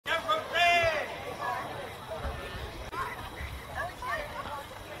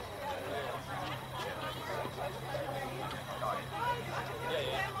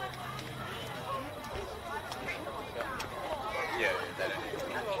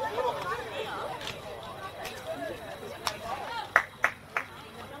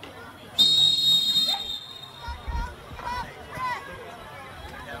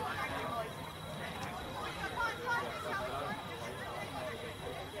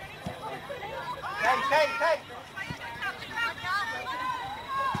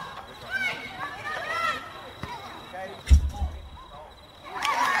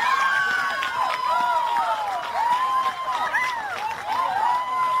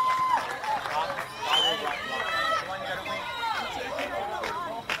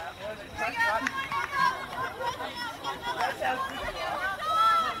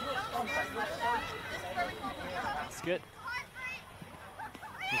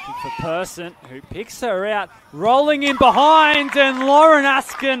Looking for Person, who picks her out, rolling in behind, and Lauren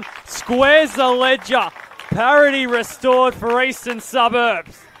Askin squares the ledger. Parity restored for Eastern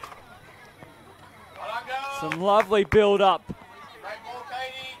Suburbs. Some lovely build-up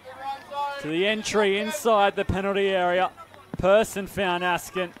to the entry inside the penalty area. Person found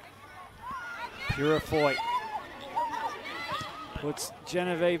Askin. Purifoy puts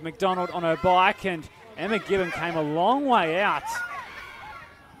Genevieve McDonald on her bike, and Emma Gibbon came a long way out.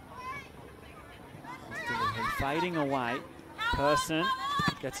 Fading away. Person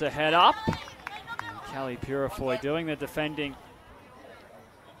gets her head up. And Kelly Purifoy doing the defending.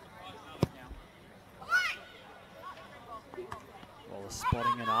 Waller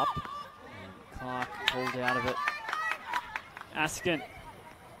spotting it up. And Clark pulled out of it. Askin.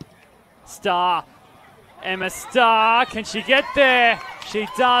 Starr. Emma Starr. Can she get there? She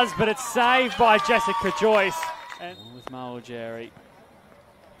does, but it's saved by Jessica Joyce. And with Maljeri.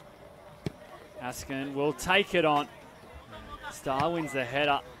 Askin will take it on. Starr wins the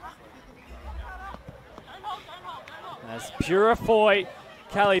header. As Purifoy,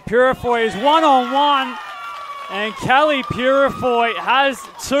 Kelly Purifoy is one-on-one. And Kelly Purifoy has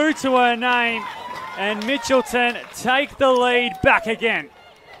 2 to her name. And Mitchelton take the lead back again.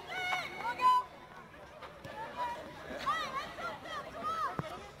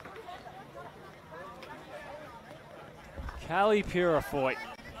 Kelly Purifoy.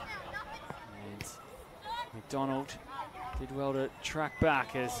 McDonald did well to track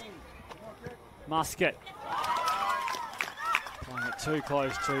back as Muscat playing it too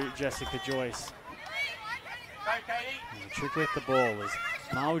close to Jessica Joyce. And the trick with the ball is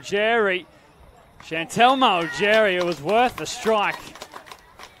Maljeri. Chantel Maljeri, it was worth the strike.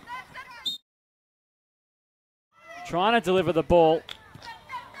 Trying to deliver the ball.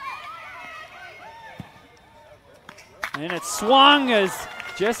 And it swung as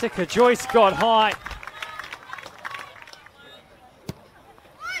Jessica Joyce got high.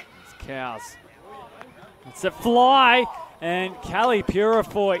 Cows. It's a fly, and Kelly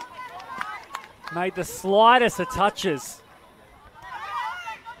Purifoy made the slightest of touches.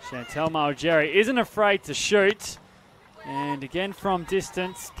 Chantel Maljeri isn't afraid to shoot, and again from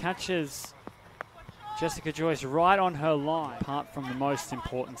distance catches Jessica Joyce right on her line. Apart from the most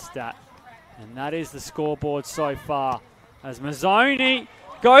important stat, and that is the scoreboard so far, as Mazzoni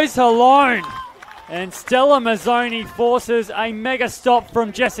goes alone. And Stella Mazzoni forces a mega stop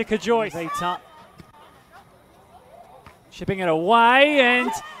from Jessica Joyce. Shipping it away, and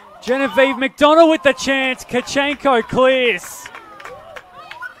Genevieve McDonald with the chance. Kachenko clears.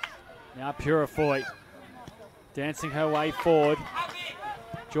 Now Purifoy dancing her way forward.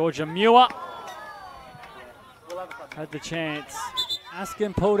 Georgia Muir had the chance.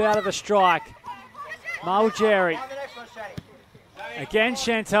 Askin pulled out of the strike. Maljeri. Again,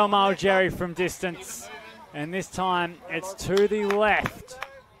 Chantel Maljeri from distance, and this time it's to the left.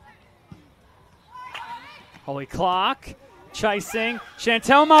 Holly Clark chasing.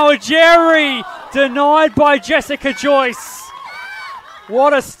 Chantel Maljeri denied by Jessica Joyce.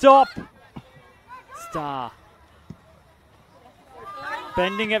 What a stop. Starr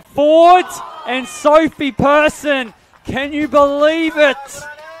bending it forward, and Sophie Person. Can you believe it?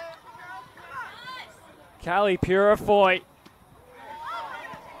 Kelly Purifoy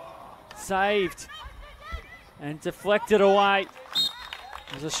saved and deflected away.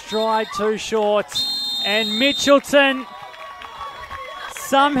 There's a stride too short, and Mitchelton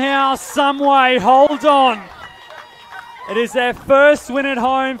somehow, someway, hold on. It is their first win at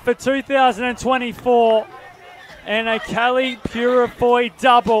home for 2024, and a Kelly Purifoy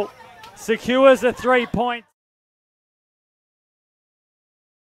double secures a 3 point.